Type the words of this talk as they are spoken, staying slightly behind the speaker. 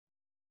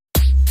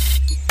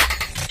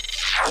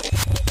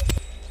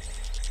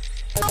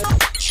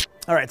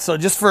All right, so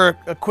just for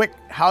a quick,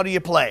 how do you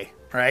play,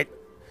 right?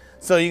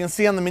 So you can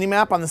see on the mini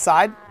map on the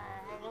side,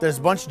 there's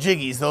a bunch of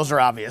jiggies, those are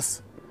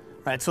obvious,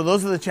 right? So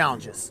those are the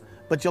challenges.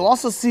 But you'll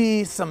also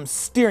see some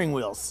steering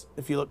wheels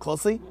if you look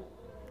closely,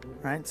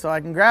 right? So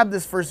I can grab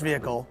this first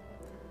vehicle.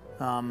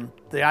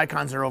 The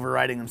icons are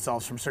overriding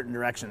themselves from certain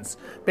directions.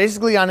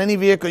 Basically on any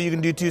vehicle you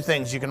can do two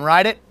things. You can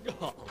ride it,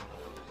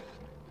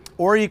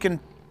 or you can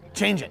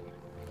change it,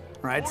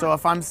 right? So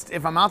if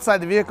I'm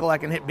outside the vehicle, I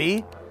can hit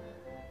B,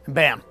 and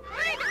bam.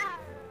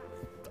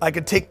 I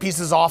could take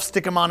pieces off,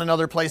 stick them on in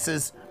other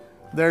places.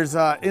 There's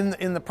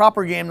in the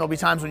proper game, there'll be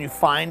times when you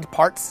find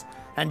parts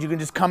and you can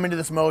just come into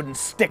this mode and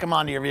stick them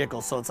onto your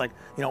vehicle. So it's like,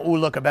 you know, ooh,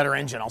 look, a better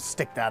engine, I'll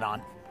stick that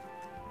on.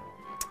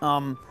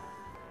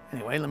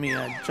 Anyway, let me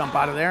jump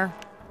out of there.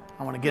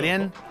 I want to get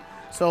in.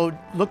 So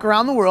look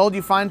around the world,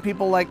 you find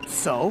people like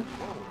so.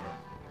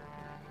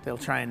 They'll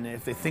try and,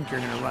 if they think you're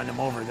going to run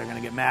them over, they're going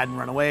to get mad and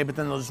run away, but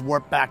then they'll just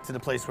warp back to the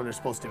place where they're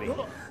supposed to be.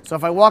 So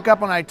if I walk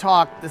up and I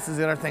talk, this is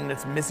the other thing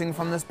that's missing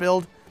from this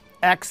build.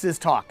 X is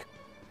talk.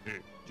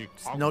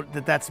 Note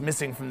that that's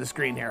missing from the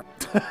screen here.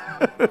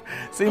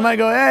 So you might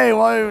go, hey,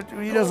 why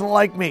he doesn't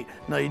like me?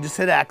 No, you just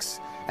hit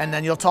X, and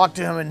then you'll talk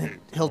to him and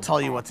he'll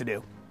tell you what to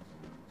do.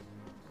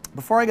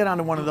 Before I get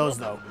onto one of those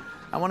though,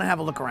 I want to have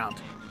a look around.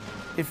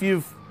 If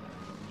you've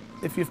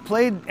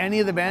played any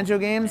of the Banjo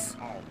games,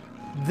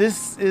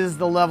 this is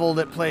the level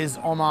that plays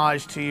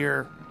homage to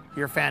your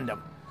fandom.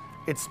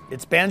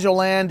 It's Banjo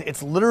Land.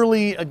 It's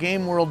literally a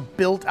game world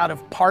built out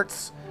of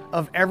parts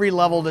of every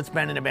level that's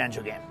been in a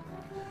Banjo game.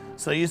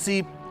 So you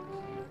see,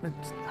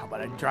 how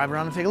about I drive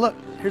around and take a look?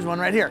 Here's one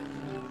right here.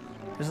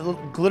 There's a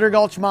little Glitter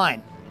Gulch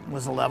Mine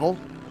was a level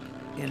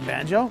in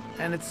Banjo,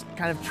 and it's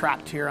kind of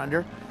trapped here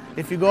under.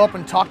 If you go up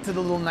and talk to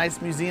the little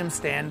nice museum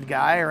stand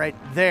guy right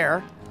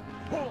there,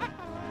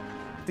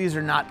 these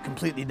are not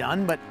completely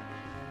done, but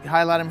you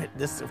highlight them, hit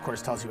this, of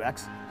course, tells you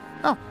X.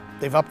 Oh,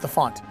 they've upped the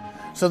font.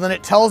 So then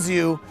it tells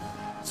you,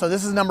 so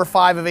this is number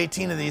 5 of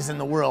 18 of these in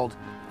the world,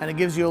 and it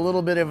gives you a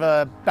little bit of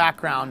a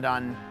background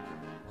on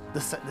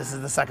this. This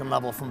is the second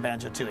level from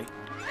Banjo Kazooie.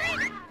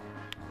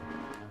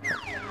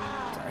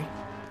 Sorry.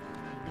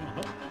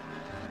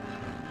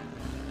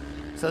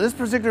 So this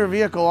particular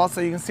vehicle,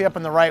 also you can see up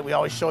on the right, we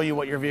always show you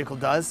what your vehicle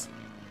does.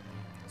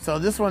 So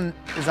this one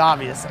is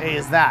obvious, A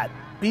is that.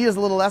 B is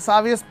a little less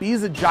obvious, B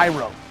is a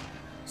gyro.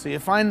 So you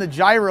find the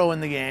gyro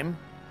in the game.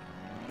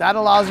 That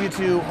allows you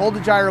to hold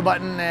the gyro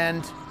button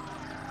and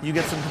you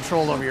get some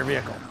control over your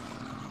vehicle.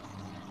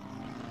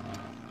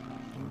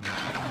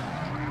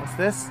 What's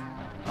this?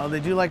 Oh, they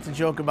do like to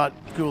joke about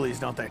ghoulies,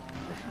 don't they?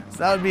 So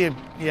that would be a,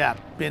 yeah,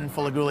 bin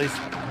full of ghoulies.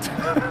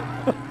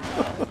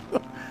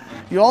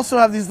 You also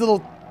have these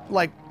little,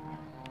 like,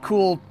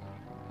 cool,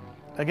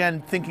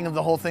 again, thinking of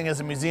the whole thing as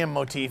a museum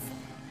motif.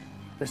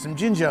 There's some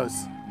Jinjos.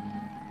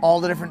 All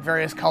the different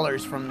various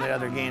colors from the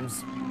other games.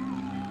 So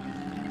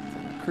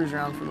cruise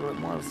around for a little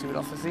bit more. Let's see what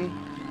else I see.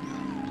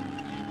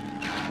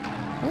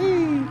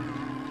 Whee!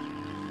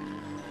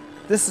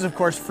 This is, of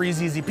course,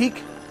 Freeze Easy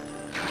Peak.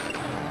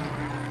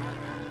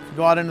 If you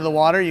go out into the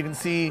water, you can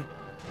see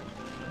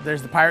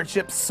there's the pirate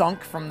ship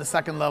sunk from the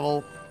second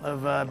level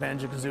of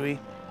Banjo Kazooie.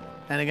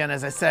 And again,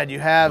 as I said, you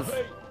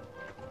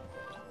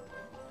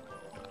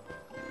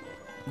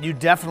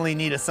definitely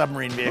need a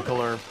submarine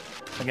vehicle, or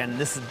again,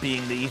 this is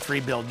being the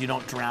E3 build, you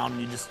don't drown,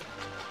 you just,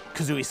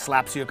 Kazooie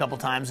slaps you a couple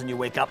times and you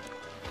wake up.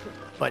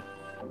 But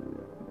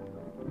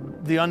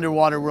the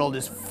underwater world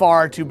is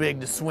far too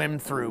big to swim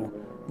through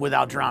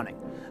without drowning.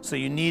 So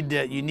you need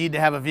to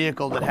have a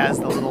vehicle that has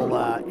the little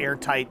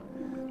airtight.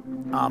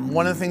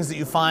 One of the things that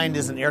you find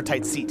is an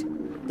airtight seat.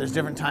 There's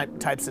different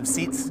types of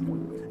seats,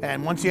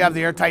 and once you have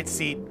the airtight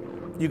seat,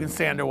 you can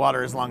stay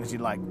underwater as long as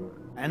you'd like.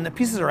 And the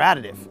pieces are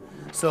additive,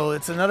 so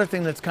it's another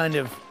thing that's kind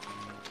of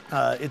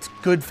it's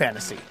good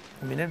fantasy.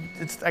 I mean,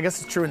 I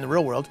guess it's true in the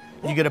real world.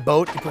 You get a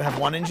boat, you have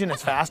one engine,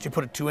 it's fast. You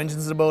put 2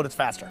 engines in a boat, it's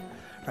faster.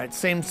 Right?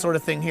 Same sort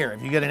of thing here.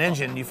 If you get an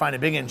engine, you find a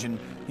big engine,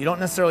 you don't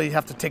necessarily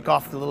have to take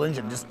off the little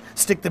engine. Just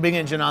stick the big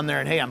engine on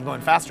there and hey, I'm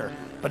going faster.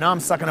 But now I'm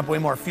sucking up way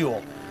more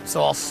fuel.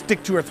 So I'll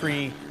stick 2 or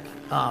 3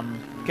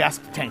 gas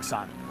tanks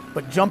on.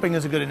 But jumping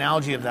is a good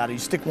analogy of that. You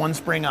stick one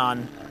spring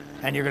on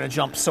and you're going to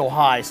jump so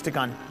high,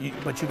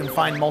 but you can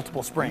find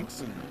multiple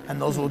springs. And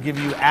those will give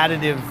you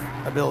additive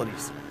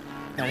abilities.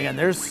 And again,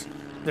 there's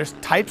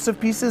types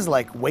of pieces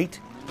like weight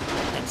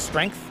and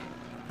strength,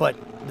 but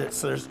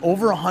so there's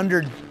over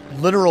 100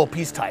 literal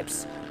piece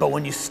types. But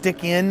when you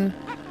stick in,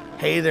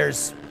 hey,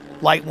 there's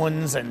light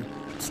ones and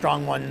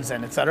strong ones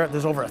and etc.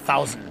 There's over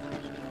 1,000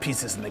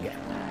 pieces in the game.